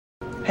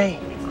Hey.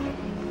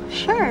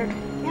 Sure,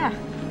 yeah.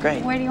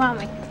 Great. Where do you want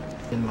me?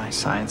 In my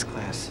science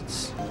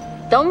class,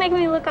 Don't make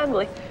me look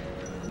ugly.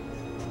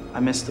 I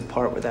missed the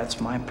part where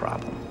that's my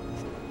problem.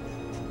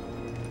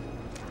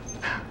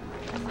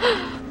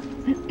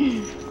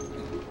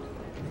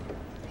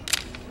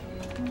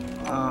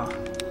 Ah,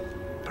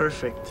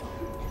 perfect.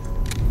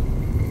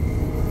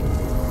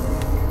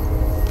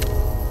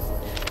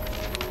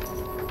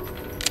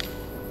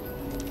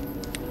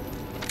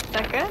 Is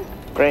that good?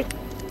 Great.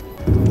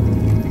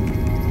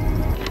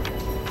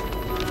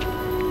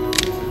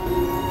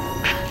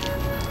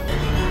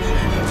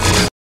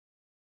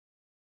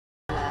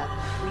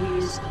 We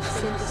use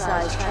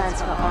synthesized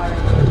transfer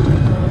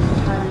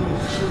RNA timing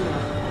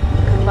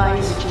genome,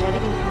 combining the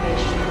genetic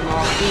information from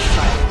all these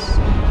spiders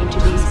into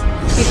these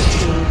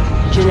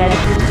 15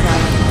 genetically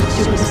designed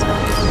super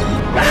spiders.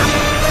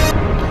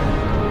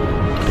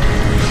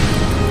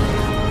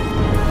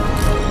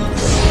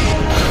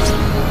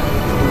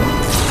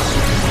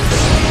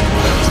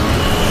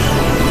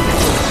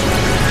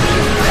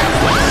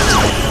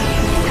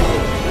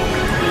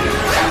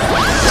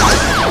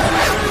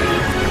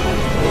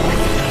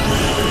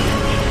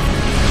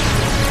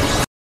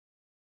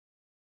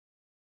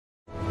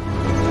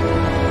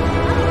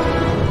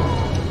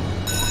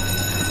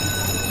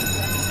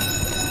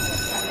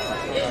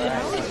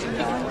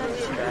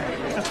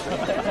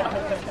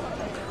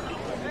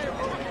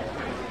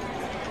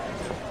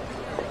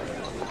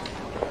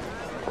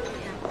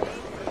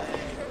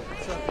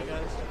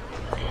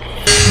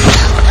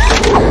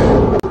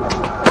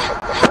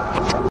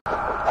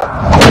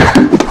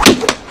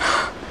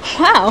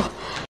 Wow.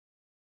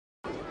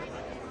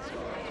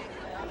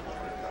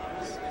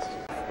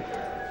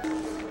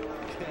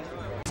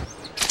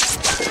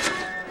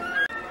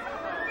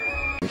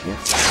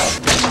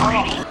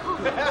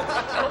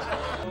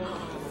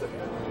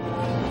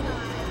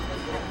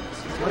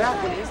 What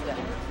happened is that?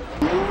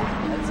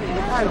 Let's see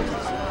the title.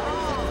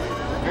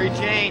 Mary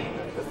Jane.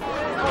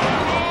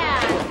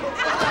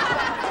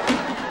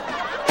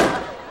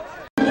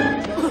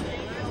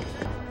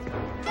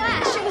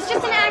 Flash, it was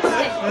just an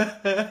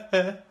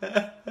accident.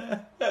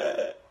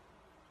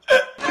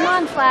 Come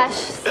on, Flash.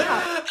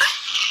 Stop.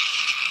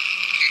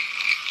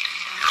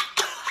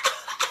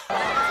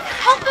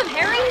 Help him,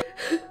 Harry.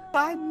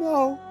 I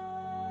know.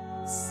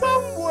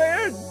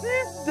 Somewhere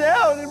deep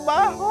down in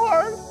my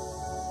heart,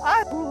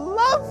 I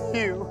love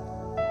you.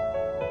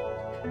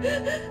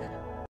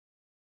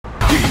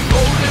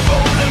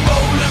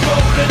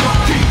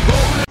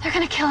 They're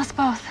gonna kill us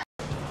both.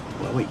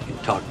 Well, we can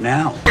talk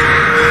now.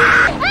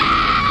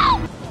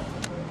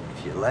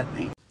 If you let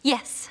me.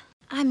 Yes.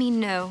 I mean,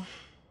 no.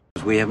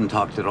 We haven't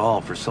talked at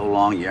all for so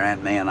long. Your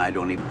Aunt May and I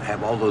don't even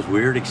have all those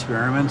weird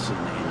experiments in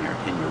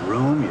your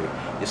room.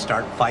 You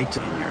start fights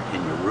in your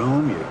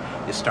room.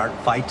 You start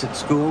fights at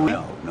school.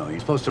 No, you're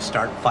supposed to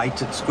start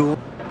fights at school.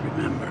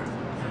 Remember,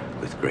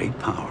 with great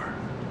power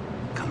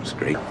comes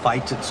great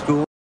fights at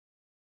school.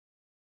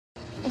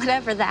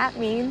 Whatever that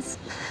means.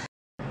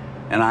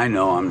 And I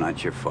know I'm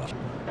not your father.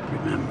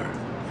 Remember,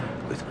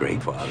 with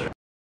great father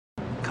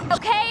comes...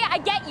 Okay, I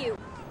get you.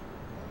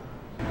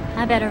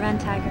 I better run,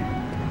 Tiger.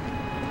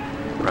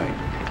 Right.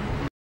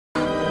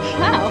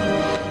 Wow.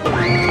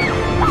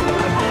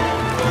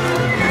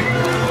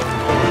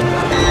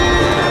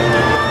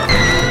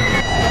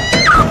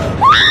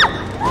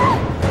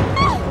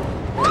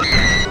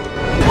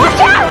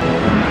 Watch out!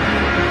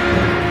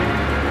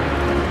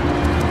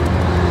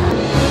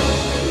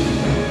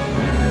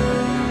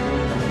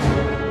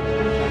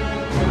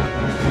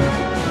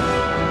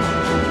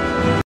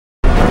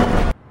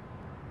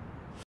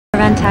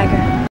 Run,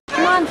 Tiger.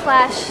 Come on,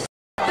 Flash.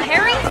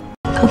 Harry?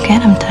 Go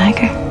get him,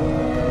 Tiger.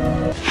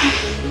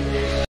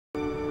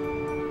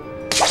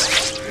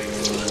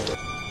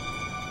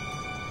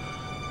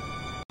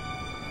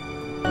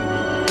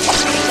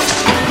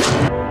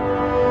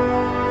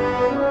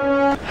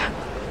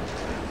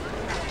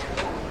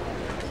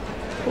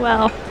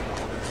 Well,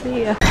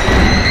 see ya.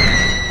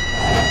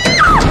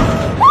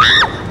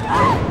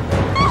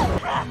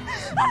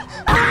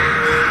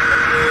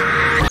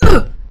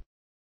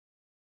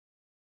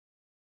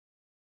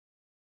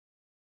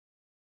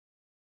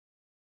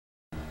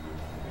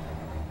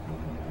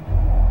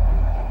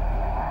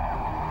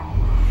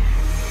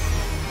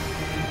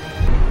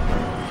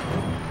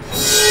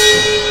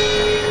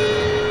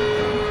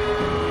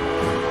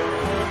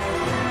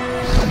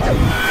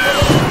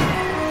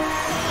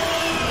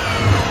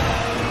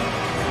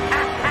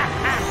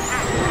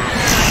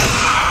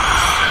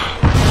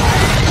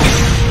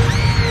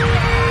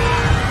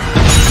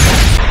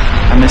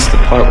 I missed the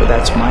part where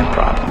that's my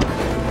problem.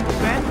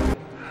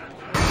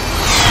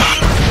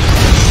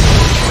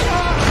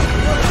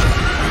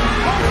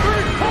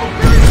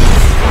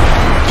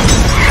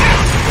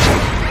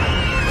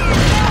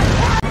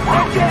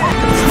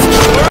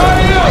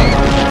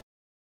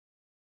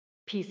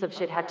 Piece of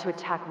shit had to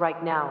attack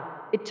right now.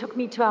 It took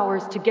me 2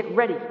 hours to get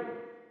ready.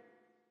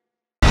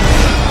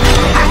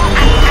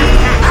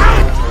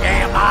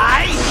 Am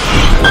I?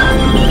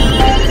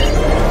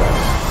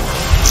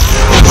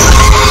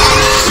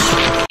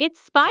 It's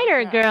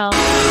Spider Girl.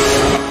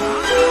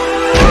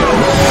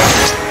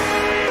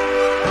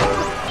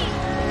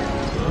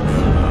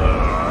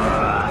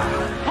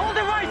 Hold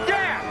it right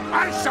there!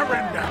 I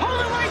surrender!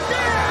 Hold it right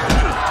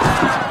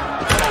there!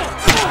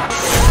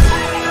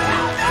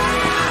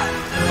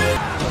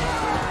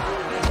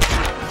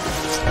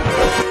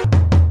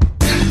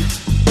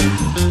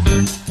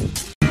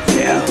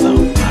 Hello,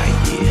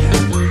 my dear.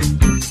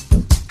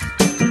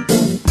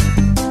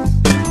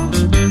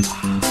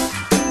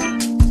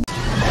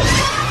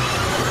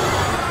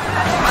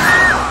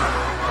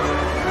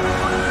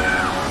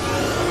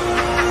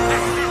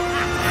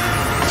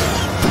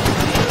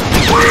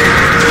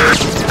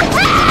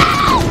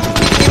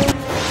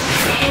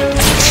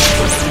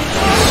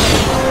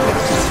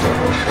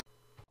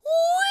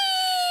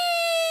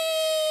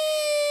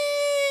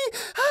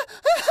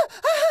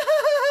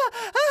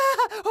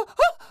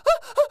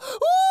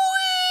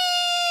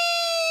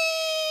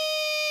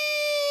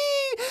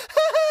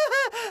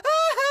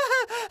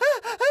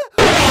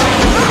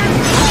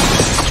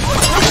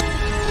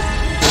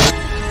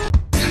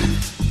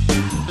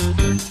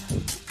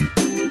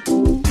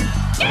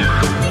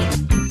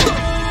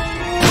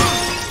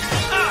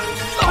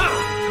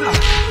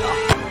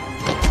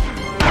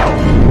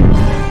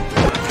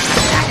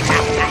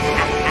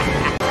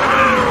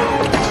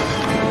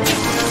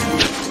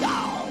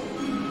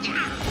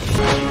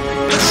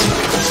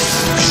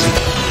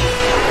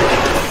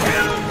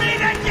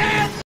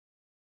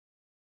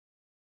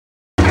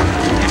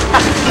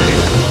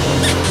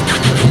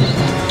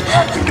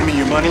 Give me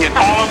your money and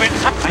all of it!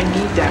 I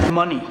need that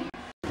money.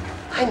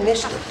 I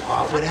missed the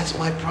part where that's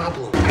my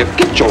problem.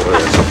 Get your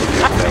ass up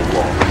against that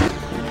wall.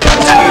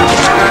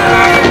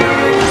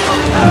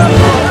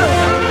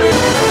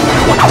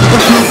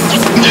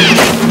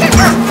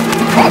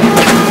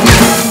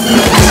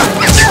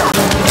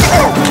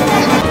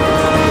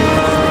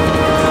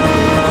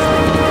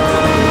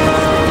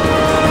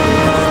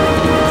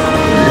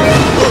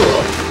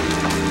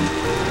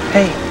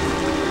 Hey,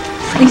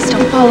 Please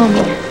don't follow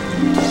me.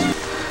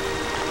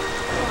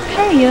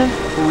 Hey,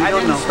 I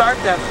didn't start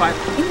that fight.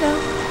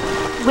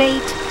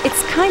 Wait,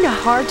 it's kind of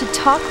hard to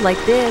talk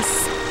like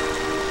this.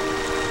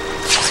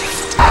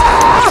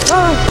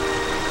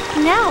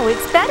 Now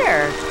it's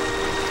better.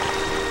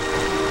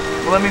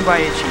 Well, let me buy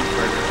you a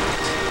cheeseburger.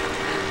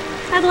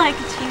 I'd like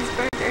a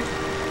cheeseburger.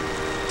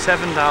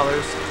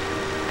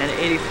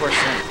 $7.84.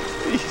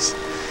 Please.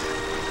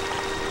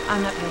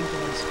 I'm not paying for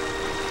this.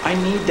 I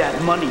need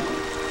that money.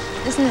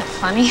 Isn't it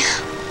funny?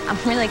 I'm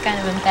really kind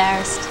of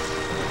embarrassed.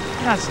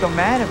 You're not still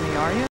mad at me,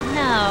 are you?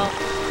 No.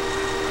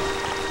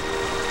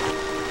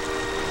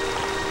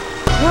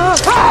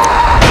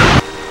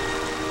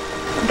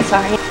 I'm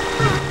sorry.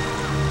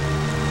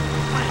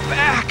 My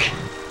back.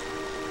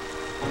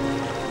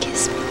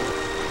 Kiss me.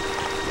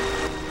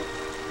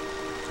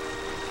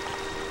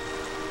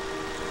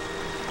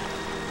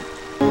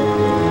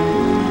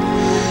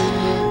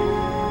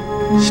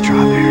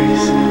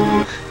 Strawberries.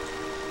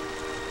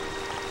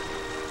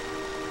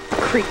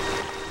 Creep.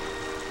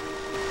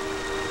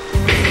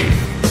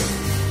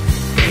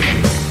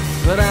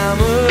 But I'm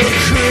a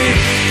creep.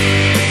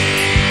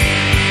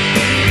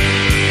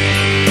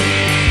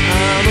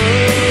 I'm a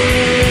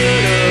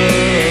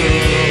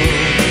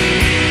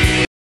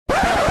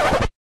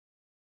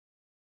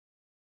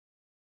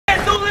Hey,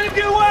 don't let him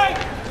get away!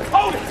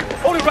 Hold it!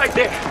 Hold it right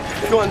there!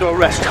 You're under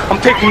arrest. I'm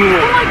taking you in.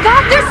 Oh my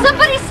God, there's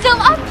somebody still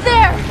up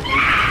there!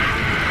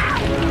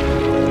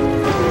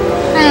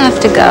 I have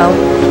to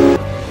go.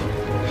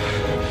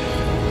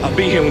 I'll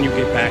be here when you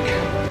get back.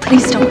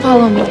 Please don't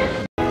follow me.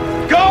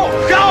 Go!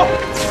 Go!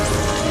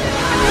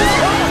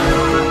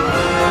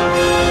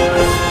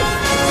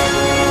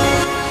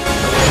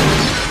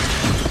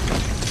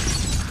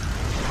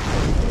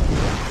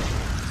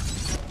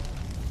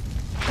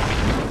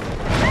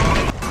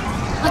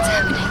 What's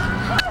happening?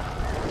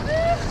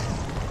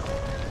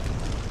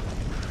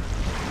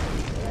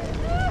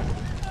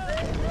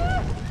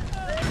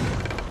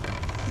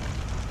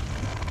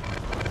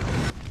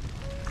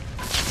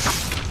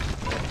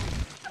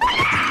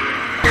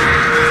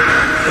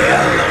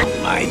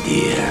 Hello, my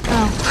dear.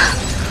 Oh,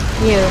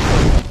 you.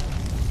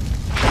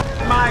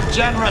 My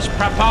generous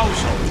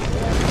proposal.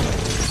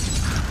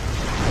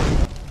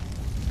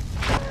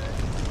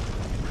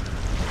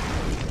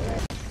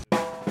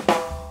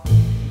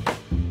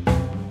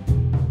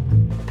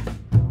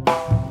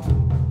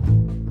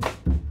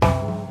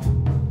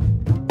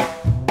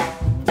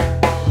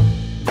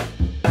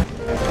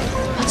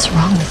 What's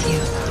wrong with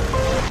you?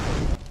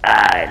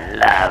 I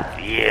love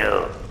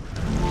you.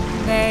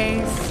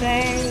 They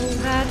say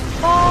that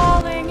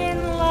falling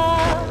in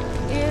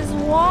love is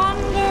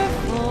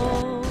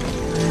wonderful.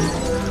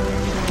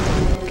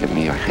 Give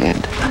me your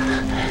hand.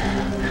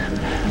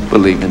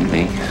 Believe in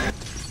me.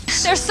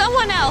 There's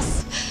someone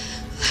else.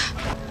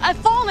 I've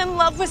fallen in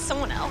love with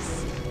someone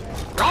else.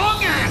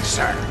 Wrong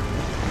answer!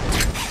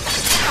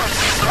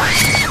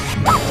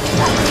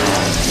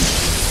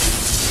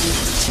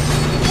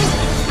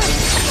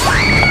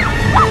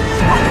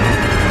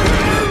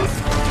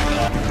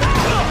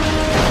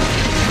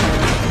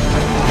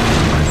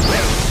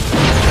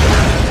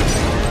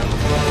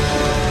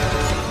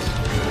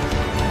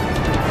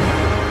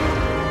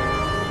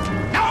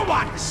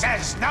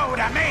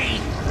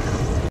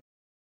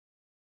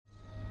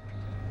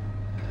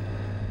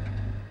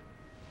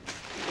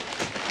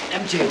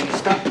 MJ, will you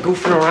stop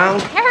goofing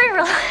around? Harry,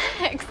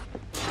 relax.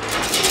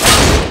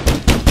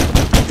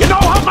 You know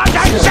how much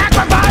I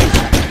sacrificed?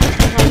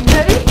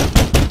 Ready?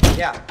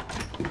 Yeah.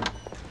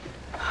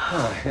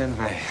 Oh, and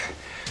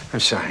I'm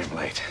sorry I'm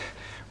late.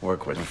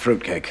 Work with a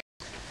fruitcake.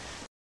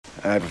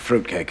 I have a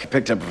fruitcake.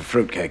 Picked up a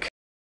fruitcake.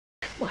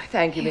 Why,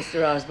 thank you,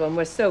 Mr. Osborne.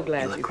 We're so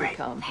glad you could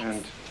come.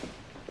 And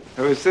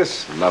who is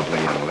this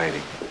lovely young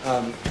lady?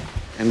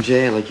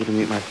 MJ, I'd like you to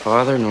meet my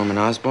father, Norman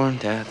Osborne.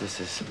 Dad, this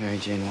is Mary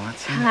Jane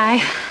Watson. Hi.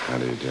 How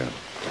do you do?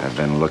 I've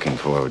been looking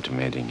forward to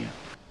meeting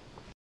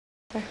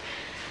you.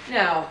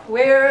 Now,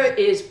 where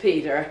is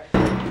Peter?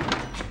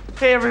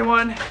 Hey,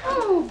 everyone.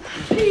 Oh,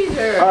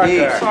 Peter.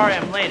 Parker. Sorry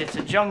I'm late. It's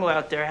a jungle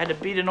out there. I had to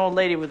beat an old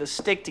lady with a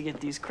stick to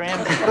get these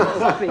cranberries.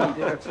 Oh,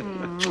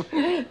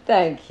 Peter.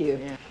 Thank you.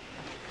 Yeah.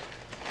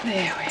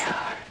 There we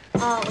are.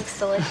 Oh, it looks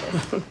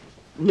delicious.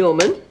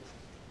 Norman?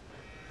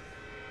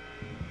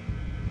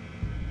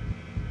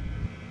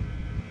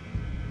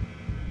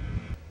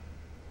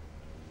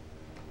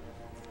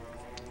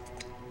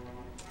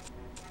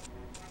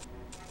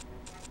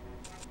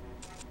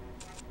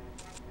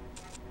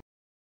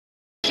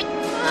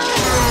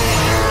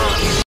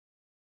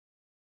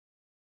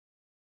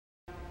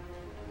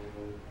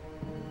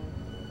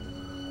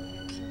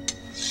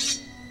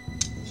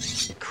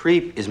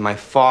 Creep is my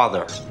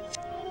father.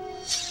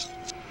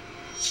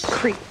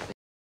 Creep.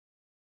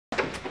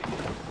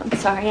 I'm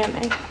sorry, Aunt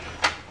May.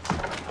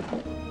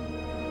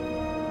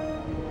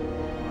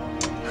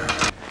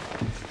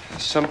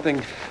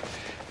 Something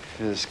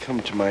has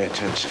come to my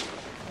attention.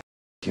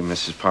 Thank you,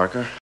 Mrs.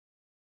 Parker.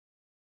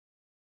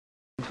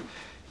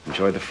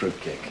 Enjoy the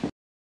fruitcake.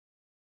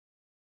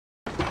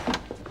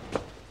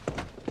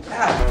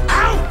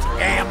 Out,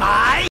 am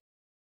I?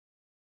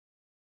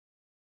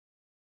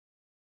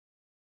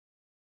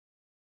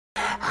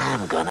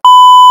 I'm gonna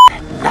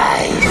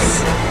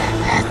nice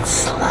and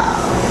slow.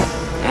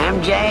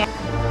 MJ,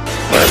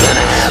 we're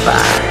gonna have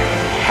a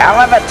hell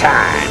of a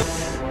time.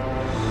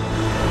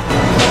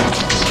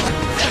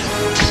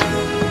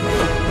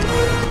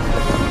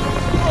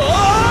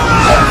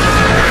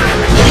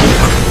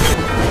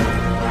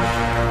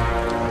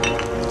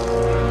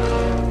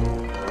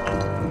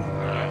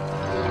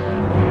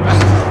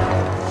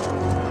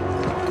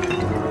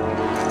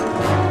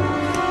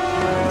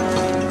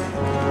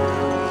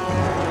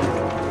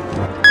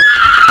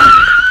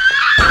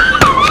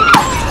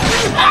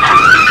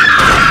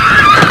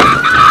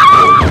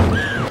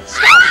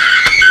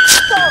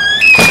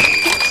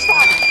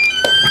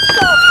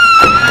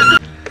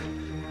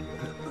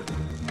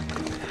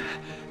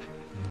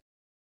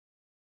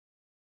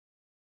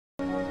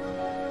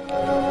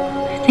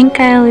 I think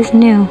I always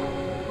knew.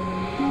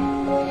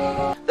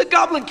 The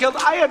goblin killed.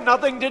 I had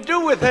nothing to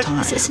do with it.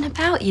 This isn't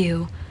about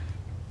you.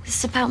 This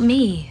is about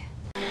me.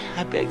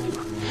 I beg you.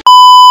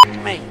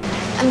 Me.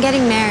 I'm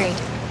getting married.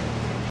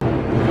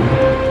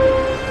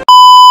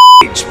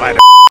 Spider.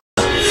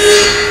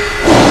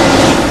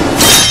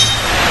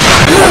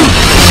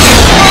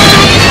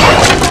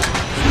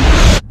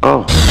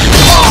 Oh.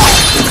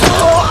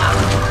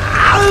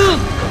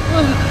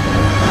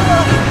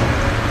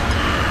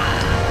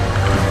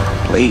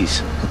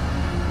 Please.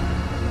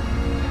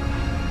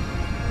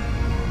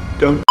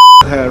 Don't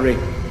Harry.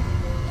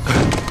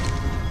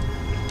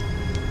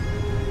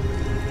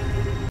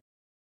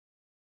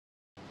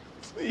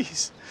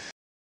 Please.